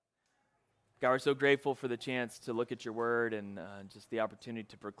God, we're so grateful for the chance to look at your word and just the opportunity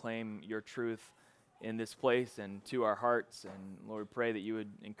to proclaim your truth in this place and to our hearts. And Lord, we pray that you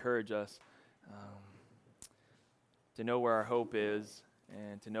would encourage us to know where our hope is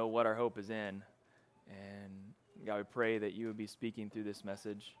and to know what our hope is in. And God, we pray that you would be speaking through this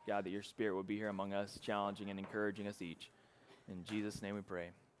message. God, that your spirit would be here among us, challenging and encouraging us each. In Jesus' name we pray.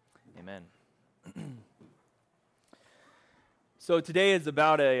 Amen. So today is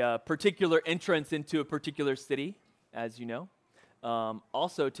about a particular entrance into a particular city, as you know.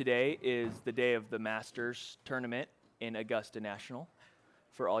 Also today is the day of the Masters tournament in Augusta National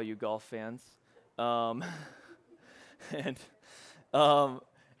for all you golf fans. And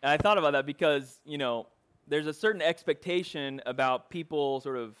I thought about that because, you know, there's a certain expectation about people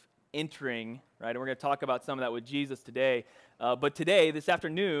sort of entering, right? And we're going to talk about some of that with Jesus today. But today, this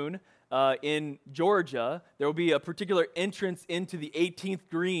afternoon, in Georgia, there will be a particular entrance into the 18th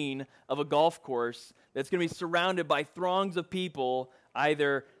green of a golf course that's going to be surrounded by throngs of people,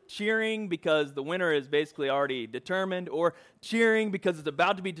 either cheering because the winner is basically already determined, or cheering because it's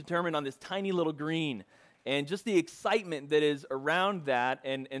about to be determined on this tiny little green. And just the excitement that is around that,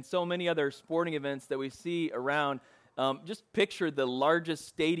 and so many other sporting events that we see around, just picture the largest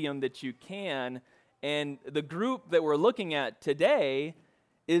stadium that you can, and the group that we're looking at today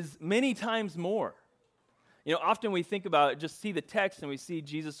is many times more. You know, often we think about, just see the text and we see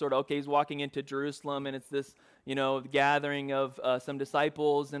Jesus sort of, okay, he's walking into Jerusalem and it's this, you know, gathering of some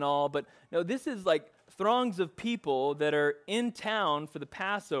disciples and all. But no, this is like throngs of people that are in town for the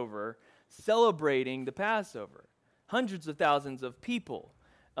Passover, celebrating the Passover. Hundreds of thousands of people.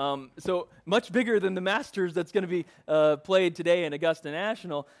 So much bigger than the Masters that's going to be played today in Augusta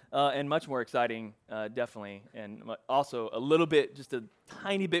National, and much more exciting, definitely, and also a little bit, just a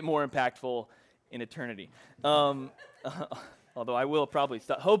tiny bit more impactful in eternity. Although I will probably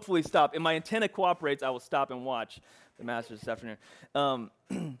stop, hopefully stop. If my antenna cooperates, I will stop and watch the Masters this afternoon.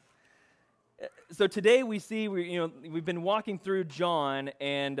 So today we've been walking through John,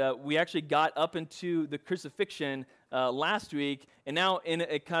 and we actually got up into the crucifixion last week, and now in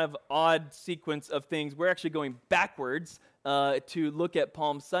a kind of odd sequence of things, we're actually going backwards to look at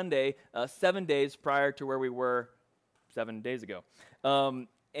Palm Sunday, 7 days prior to where we were 7 days ago.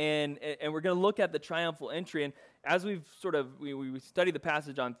 And we're going to look at the triumphal entry, and as we studied the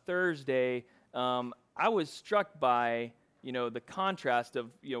passage on Thursday, I was struck by the contrast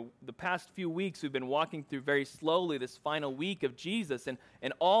of, the past few weeks we've been walking through very slowly this final week of Jesus and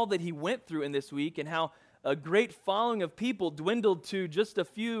all that he went through in this week, and how a great following of people dwindled to just a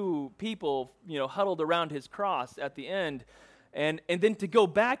few people, huddled around his cross at the end. And then to go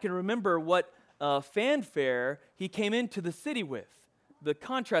back and remember what fanfare he came into the city with. The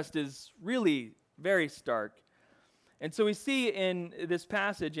contrast is really very stark. And so we see in this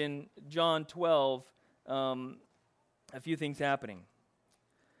passage in John 12, a few things happening.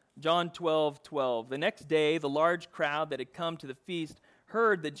 John 12:12. The next day, the large crowd that had come to the feast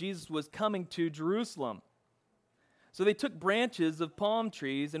heard that Jesus was coming to Jerusalem. So they took branches of palm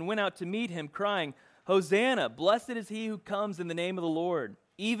trees and went out to meet him, crying, "Hosanna, blessed is he who comes in the name of the Lord,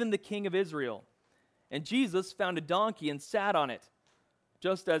 even the King of Israel." And Jesus found a donkey and sat on it.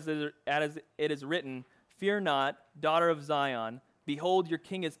 Just as it is written, "Fear not, daughter of Zion, behold, your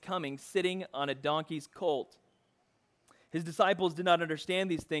king is coming, sitting on a donkey's colt." His disciples did not understand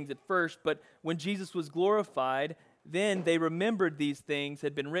these things at first, but when Jesus was glorified, then they remembered these things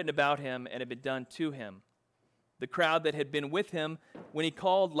had been written about him and had been done to him. The crowd that had been with him when he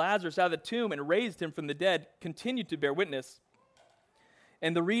called Lazarus out of the tomb and raised him from the dead continued to bear witness.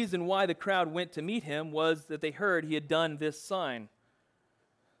 And the reason why the crowd went to meet him was that they heard he had done this sign.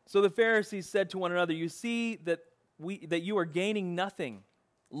 So the Pharisees said to one another, "You see that you are gaining nothing.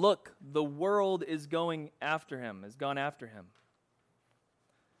 Look, the world is going after him, has gone after him."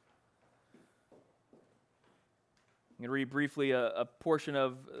 I'm going to read briefly a portion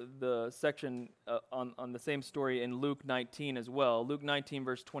of the section on the same story in Luke 19 as well. Luke 19,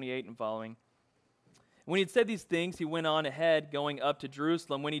 verse 28 and following. When he had said these things, he went on ahead, going up to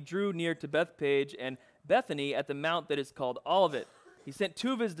Jerusalem. When he drew near to Bethphage and Bethany at the mount that is called Olivet, he sent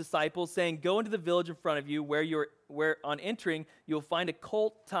two of his disciples, saying, "Go into the village in front of you, where on entering you will find a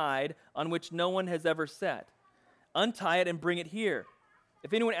colt tied on which no one has ever sat. Untie it and bring it here.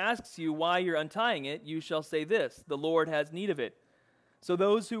 If anyone asks you why you're untying it, you shall say this: the Lord has need of it." So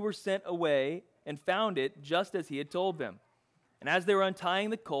those who were sent away and found it just as he had told them. And as they were untying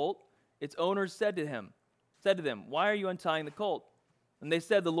the colt, its owners said to them, "Why are you untying the colt?" And they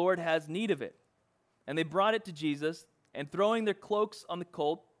said, "The Lord has need of it." And they brought it to Jesus, and throwing their cloaks on the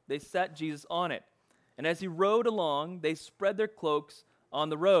colt, they set Jesus on it. And as he rode along, they spread their cloaks on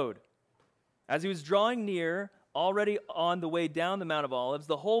the road. As he was drawing near, already on the way down the Mount of Olives,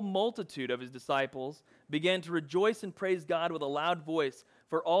 the whole multitude of his disciples began to rejoice and praise God with a loud voice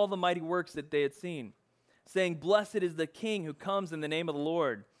for all the mighty works that they had seen, saying, "Blessed is the King who comes in the name of the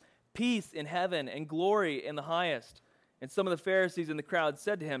Lord. Peace in heaven and glory in the highest." And some of the Pharisees in the crowd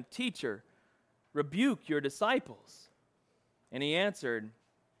said to him, "Teacher, rebuke your disciples." And he answered,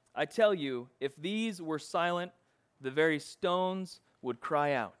 "I tell you, if these were silent, the very stones would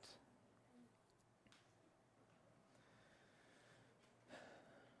cry out."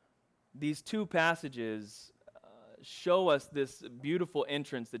 These two passages show us this beautiful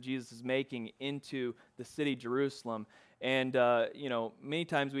entrance that Jesus is making into the city Jerusalem. And, many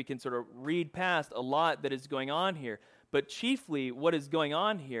times we can sort of read past a lot that is going on here. But chiefly what is going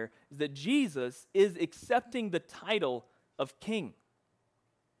on here is that Jesus is accepting the title of king.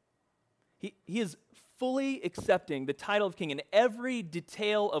 He is fully accepting the title of king. In every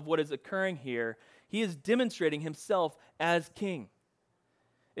detail of what is occurring here, he is demonstrating himself as king.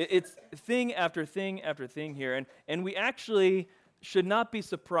 It's thing after thing after thing here. And we actually should not be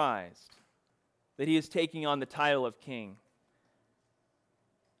surprised that he is taking on the title of king.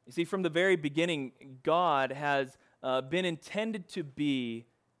 You see, from the very beginning, God has been intended to be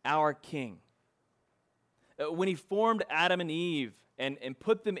our king. When he formed Adam and Eve and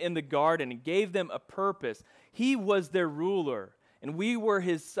put them in the garden and gave them a purpose, he was their ruler, and we were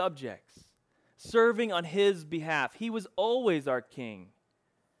his subjects, serving on his behalf. He was always our king,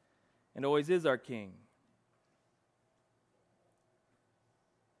 and always is our king.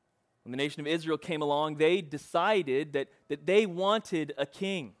 When the nation of Israel came along, they decided that they wanted a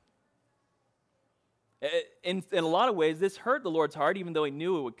king. In a lot of ways, this hurt the Lord's heart, even though he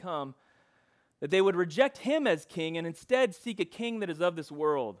knew it would come, that they would reject him as king and instead seek a king that is of this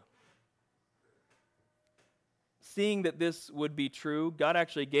world. Seeing that this would be true, God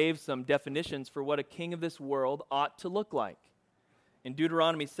actually gave some definitions for what a king of this world ought to look like. In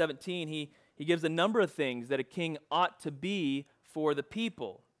Deuteronomy 17, he gives a number of things that a king ought to be for the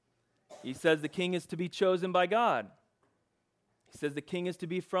people. He says the king is to be chosen by God. He says the king is to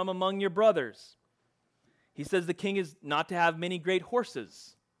be from among your brothers. He says the king is not to have many great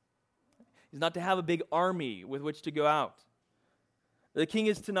horses. He's not to have a big army with which to go out. The king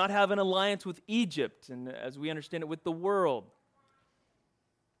is to not have an alliance with Egypt, and as we understand it, with the world.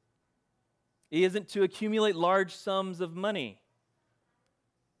 He isn't to accumulate large sums of money.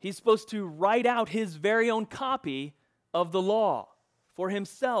 He's supposed to write out his very own copy of the law for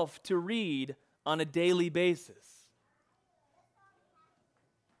himself to read on a daily basis.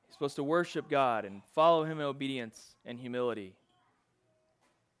 He's supposed to worship God and follow him in obedience and humility.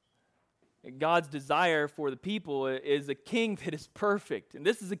 God's desire for the people is a king that is perfect, and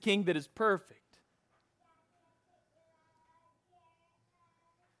this is a king that is perfect.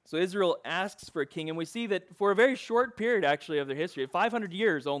 So Israel asks for a king, and we see that for a very short period, actually, of their history, 500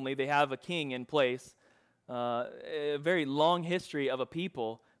 years only, they have a king in place. A very long history of a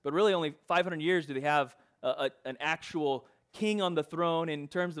people, but really only 500 years do they have an actual king on the throne in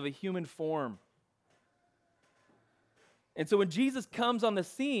terms of a human form. And so when Jesus comes on the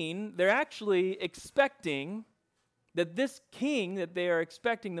scene, they're actually expecting that this king that they are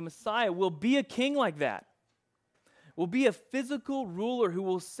expecting, the Messiah, will be a king like that. Will be a physical ruler who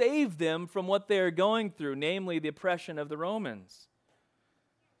will save them from what they are going through, namely the oppression of the Romans.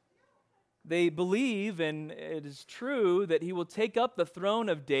 They believe, and it is true, that he will take up the throne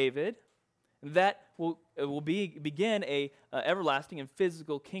of David, and that will begin a everlasting and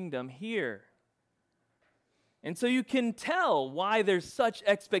physical kingdom here. And so you can tell why there's such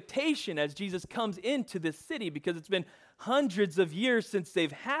expectation as Jesus comes into this city, because it's been hundreds of years since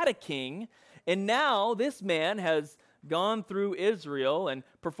they've had a king, and now this man has gone through Israel and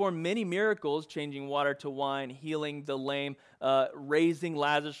performed many miracles, changing water to wine, healing the lame, raising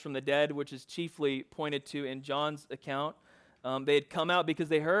Lazarus from the dead, which is chiefly pointed to in John's account. They had come out because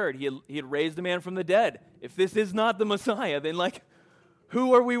they heard he had raised a man from the dead. If this is not the Messiah, then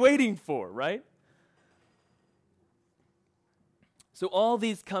who are we waiting for, right? So all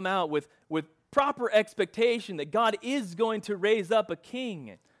these come out with proper expectation that God is going to raise up a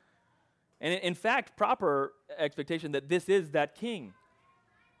king. And in fact, proper expectation that this is that king.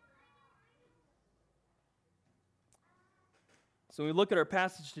 So when we look at our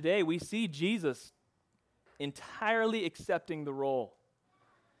passage today, we see Jesus entirely accepting the role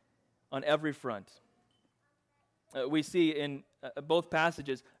on every front. We see in both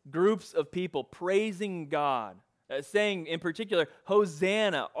passages groups of people praising God, saying in particular,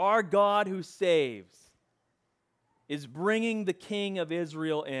 Hosanna, our God who saves, is bringing the King of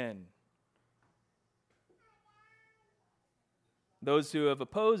Israel in. Those who have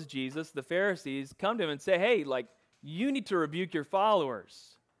opposed Jesus, the Pharisees, come to him and say, hey, you need to rebuke your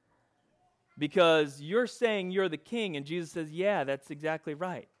followers because you're saying you're the king. And Jesus says, yeah, that's exactly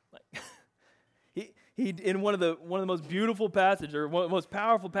right. He in one of the most beautiful passages, or one of the most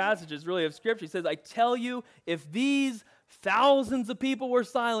powerful passages really of Scripture, he says, I tell you, if these thousands of people were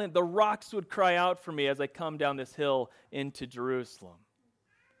silent, the rocks would cry out for me as I come down this hill into Jerusalem.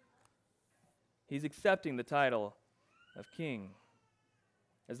 He's accepting the title of king.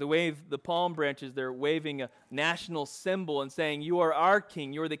 As they wave the palm branches, they're waving a national symbol and saying, you are our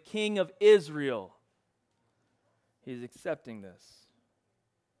king, you are the king of Israel. He's accepting this.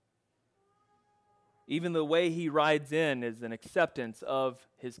 Even the way he rides in is an acceptance of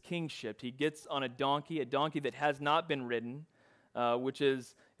his kingship. He gets on a donkey that has not been ridden, which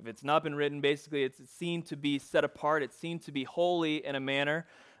is, if it's not been ridden, basically it's seen to be set apart. It's seen to be holy in a manner.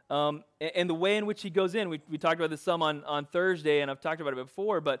 And the way in which he goes in, we talked about this some on Thursday, and I've talked about it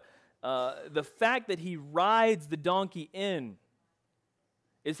before, but the fact that he rides the donkey in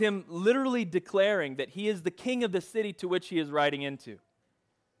is him literally declaring that he is the king of the city to which he is riding into.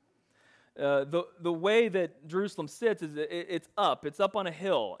 The way that Jerusalem sits is it's up on a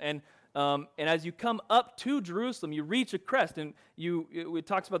hill, and as you come up to Jerusalem, you reach a crest, and it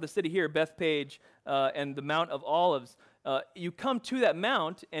talks about the city here, Bethpage, and the Mount of Olives. You come to that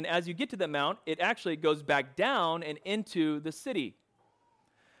mount, and as you get to that mount, it actually goes back down and into the city.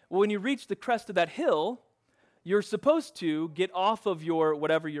 Well, when you reach the crest of that hill, you're supposed to get off of your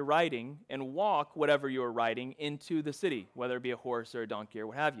whatever you're riding and walk whatever you're riding into the city, whether it be a horse or a donkey or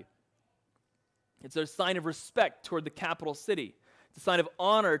what have you. It's a sign of respect toward the capital city. It's a sign of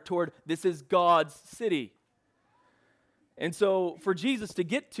honor toward this is God's city. And so for Jesus to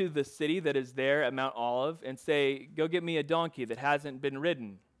get to the city that is there at Mount Olive and say, go get me a donkey that hasn't been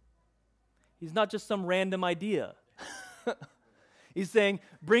ridden, he's not just some random idea. He's saying,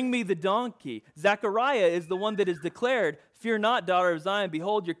 bring me the donkey. Zechariah is the one that is declared, fear not, daughter of Zion,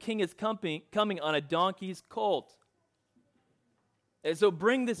 behold, your king is coming on a donkey's colt. And so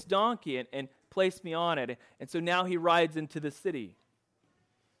bring this donkey and place me on it. And so now he rides into the city.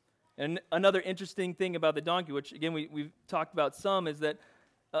 And another interesting thing about the donkey, which again we've talked about some, is that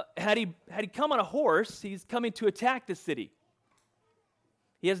had he come on a horse, he's coming to attack the city.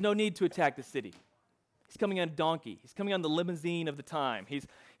 He has no need to attack the city. He's coming on a donkey. He's coming on the limousine of the time.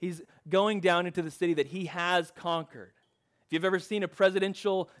 He's going down into the city that he has conquered. If you've ever seen a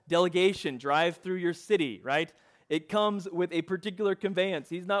presidential delegation drive through your city, right? It comes with a particular conveyance.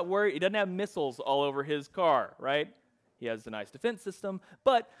 He's not worried. He doesn't have missiles all over his car, right? He has a nice defense system,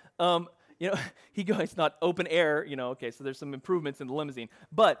 but it's not open air. Okay, so there's some improvements in the limousine,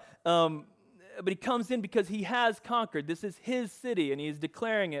 but he comes in because he has conquered. This is his city, and he is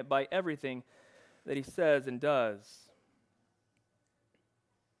declaring it by everything that he says and does.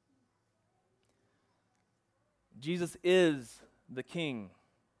 Jesus is the King,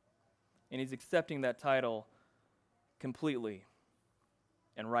 and he's accepting that title completely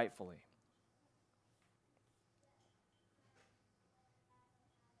and rightfully.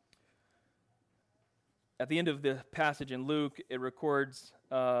 At the end of the passage in Luke, it records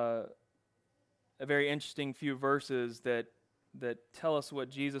a very interesting few verses that tell us what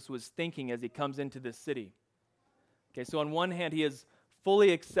Jesus was thinking as he comes into this city. Okay, so on one hand, he has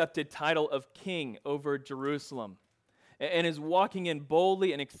fully accepted title of king over Jerusalem and is walking in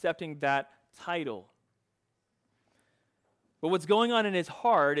boldly and accepting that title. But what's going on in his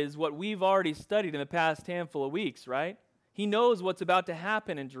heart is what we've already studied in the past handful of weeks, right? He knows what's about to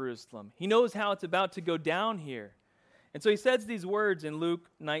happen in Jerusalem. He knows how it's about to go down here. And so he says these words in Luke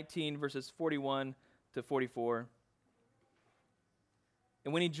 19, verses 41 to 44.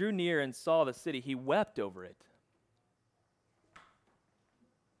 And when he drew near and saw the city, he wept over it,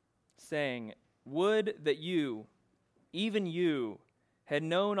 saying, would that you, even you, had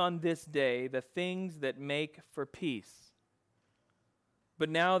known on this day the things that make for peace. But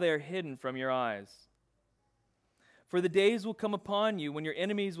now they are hidden from your eyes. For the days will come upon you when your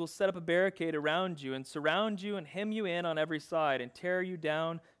enemies will set up a barricade around you and surround you and hem you in on every side and tear you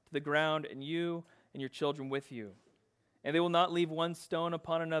down to the ground, and you and your children with you. And they will not leave one stone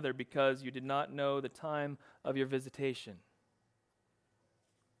upon another, because you did not know the time of your visitation.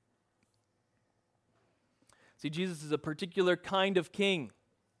 See, Jesus is a particular kind of king.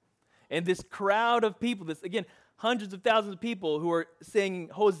 And this crowd of people, hundreds of thousands of people who are saying,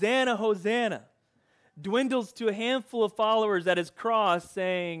 Hosanna, Hosanna, dwindles to a handful of followers at his cross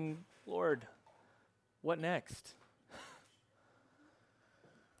saying, Lord, what next?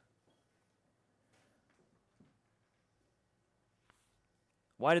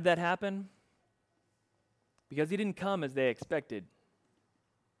 Why did that happen? Because he didn't come as they expected.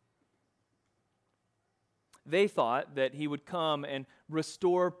 They thought that he would come and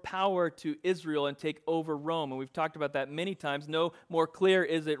restore power to Israel and take over Rome. And we've talked about that many times. No more clear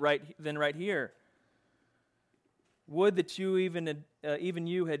is it than right here. Would that you even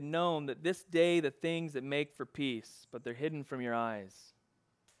you had known that this day the things that make for peace, but they're hidden from your eyes.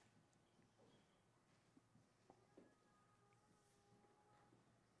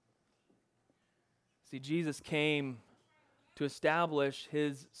 See, Jesus came to establish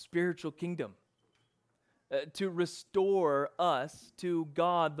his spiritual kingdom, to restore us to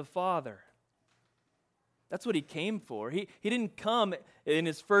God the Father. That's what he came for. He didn't come in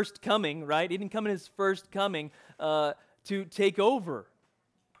his first coming, right? He didn't come in his first coming to take over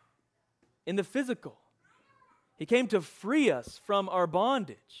in the physical. He came to free us from our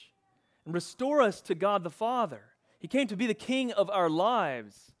bondage and restore us to God the Father. He came to be the king of our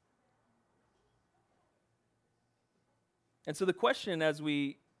lives. And so the question as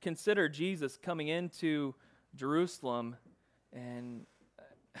we consider Jesus coming into Jerusalem and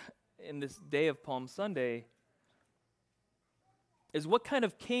in this day of Palm Sunday is, what kind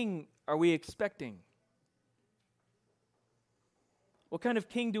of king are we expecting? What kind of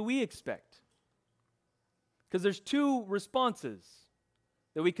king do we expect? Because there's two responses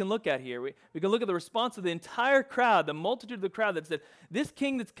that we can look at here. We can look at the response of the entire crowd, the multitude of the crowd that said, this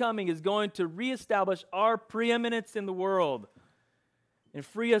king that's coming is going to reestablish our preeminence in the world and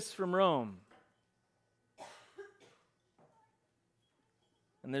free us from Rome.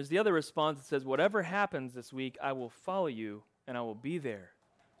 And there's the other response that says, whatever happens this week, I will follow you and I will be there,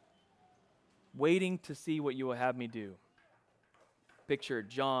 waiting to see what you will have me do. Picture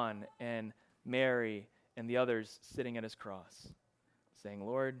John and Mary and the others sitting at his cross, saying,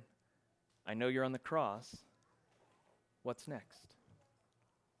 Lord, I know you're on the cross. What's next?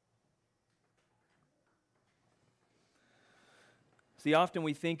 See, often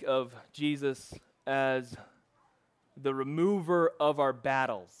we think of Jesus as the remover of our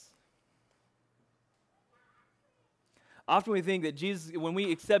battles. Often we think that Jesus, when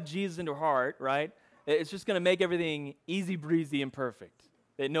we accept Jesus into our heart, right, it's just going to make everything easy breezy and perfect.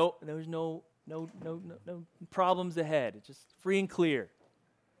 That there's no problems ahead. It's just free and clear.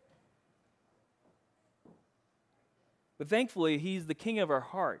 But thankfully, he's the king of our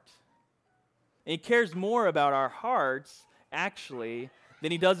heart. And he cares more about our hearts, actually,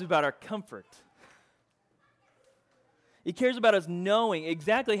 than he does about our comfort. He cares about us knowing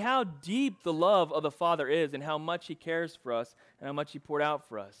exactly how deep the love of the Father is and how much he cares for us and how much he poured out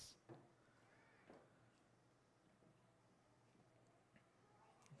for us.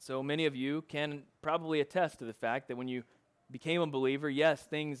 So many of you can probably attest to the fact that when you became a believer, yes,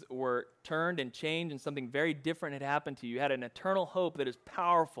 things were turned and changed and something very different had happened to you. You had an eternal hope that is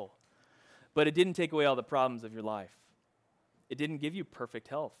powerful, but it didn't take away all the problems of your life. It didn't give you perfect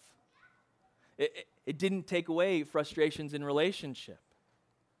health. It didn't take away frustrations in relationship.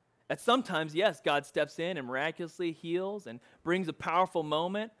 At sometimes, yes, God steps in and miraculously heals and brings a powerful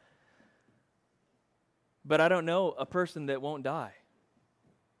moment, but I don't know a person that won't die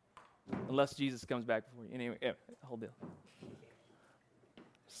unless Jesus comes back before you. Anyway, yeah, whole deal.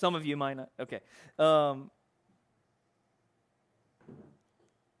 Some of you might not. Okay.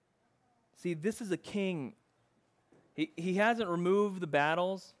 See, this is a king. He hasn't removed the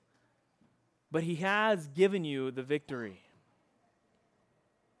battles, but he has given you the victory.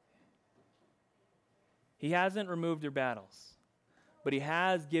 He hasn't removed your battles, but he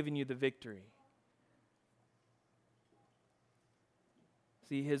has given you the victory.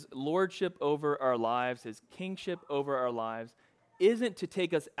 See, his lordship over our lives, his kingship over our lives, isn't to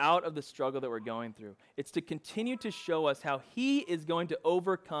take us out of the struggle that we're going through. It's to continue to show us how he is going to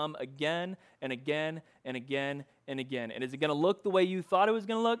overcome again and again and again and again. And is it going to look the way you thought it was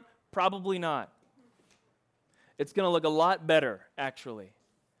going to look? Probably not. It's going to look a lot better, actually.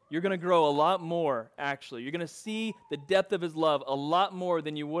 You're going to grow a lot more, actually. You're going to see the depth of his love a lot more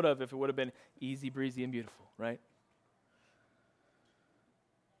than you would have if it would have been easy, breezy, and beautiful, right?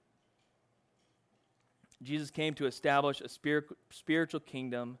 Jesus came to establish a spiritual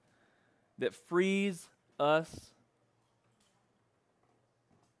kingdom that frees us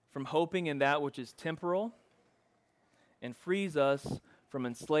from hoping in that which is temporal and frees us from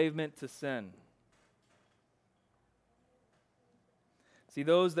enslavement to sin. See,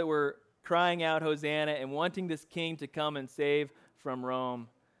 those that were crying out, Hosanna, and wanting this king to come and save from Rome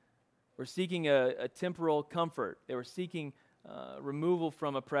were seeking a temporal comfort. They were seeking removal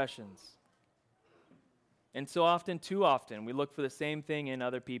from oppressions. And so often, too often, we look for the same thing in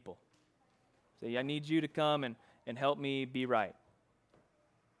other people. Say, I need you to come and help me be right.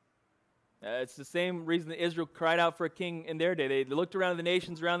 It's the same reason that Israel cried out for a king in their day. They looked around at the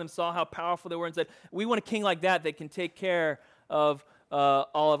nations around them, saw how powerful they were, and said, we want a king like that that can take care of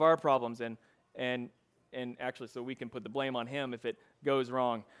all of our problems. And actually, so we can put the blame on him if it goes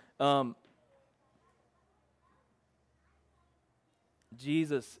wrong.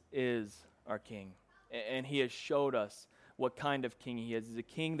 Jesus is our king, and he has showed us what kind of king he is. He's a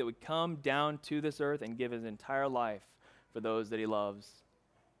king that would come down to this earth and give his entire life for those that he loves.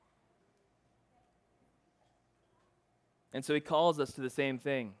 And so he calls us to the same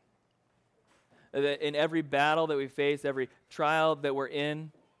thing. That in every battle that we face, every trial that we're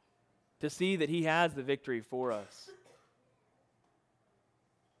in, to see that he has the victory for us.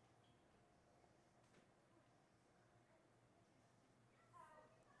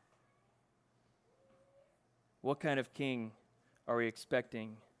 What kind of king are we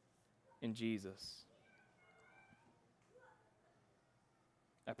expecting in Jesus?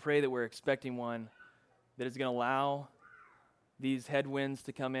 I pray that we're expecting one that is going to allow these headwinds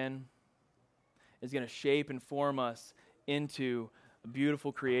to come in, is going to shape and form us into a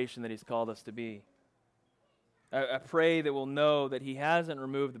beautiful creation that he's called us to be. I pray that we'll know that he hasn't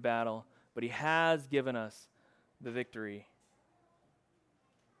removed the battle, but he has given us the victory.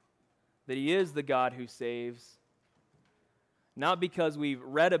 That he is the God who saves, not because we've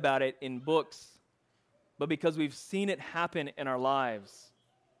read about it in books, but because we've seen it happen in our lives.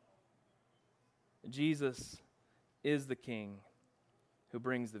 Jesus is the King who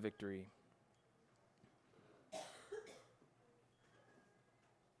brings the victory.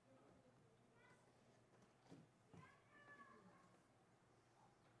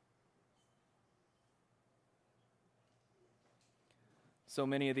 So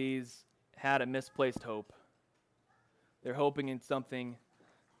many of these had a misplaced hope. They're hoping in something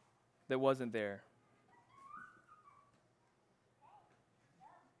that wasn't there.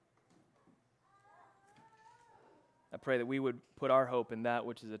 I pray that we would put our hope in that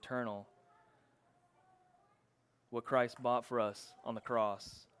which is eternal, what Christ bought for us on the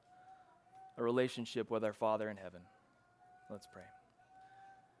cross, a relationship with our Father in heaven. Let's pray.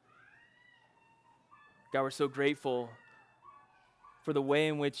 God, we're so grateful for the way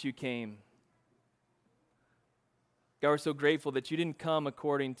in which you came. God, we're so grateful that you didn't come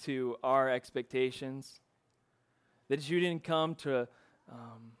according to our expectations, that you didn't come to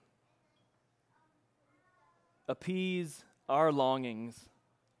appease our longings,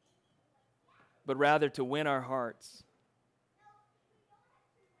 but rather to win our hearts.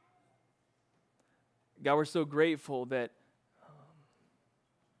 God, we're so grateful that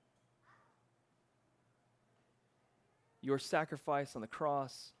your sacrifice on the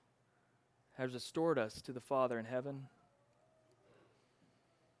cross has restored us to the Father in heaven.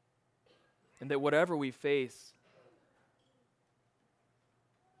 And that whatever we face,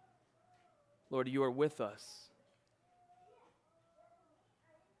 Lord, you are with us.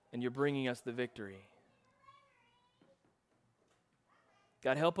 And you're bringing us the victory.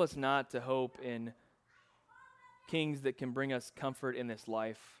 God, help us not to hope in kings that can bring us comfort in this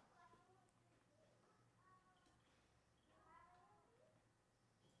life.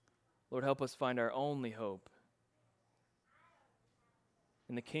 Lord, help us find our only hope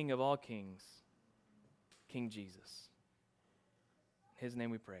in the King of all kings, King Jesus. In his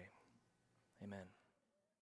name we pray. Amen.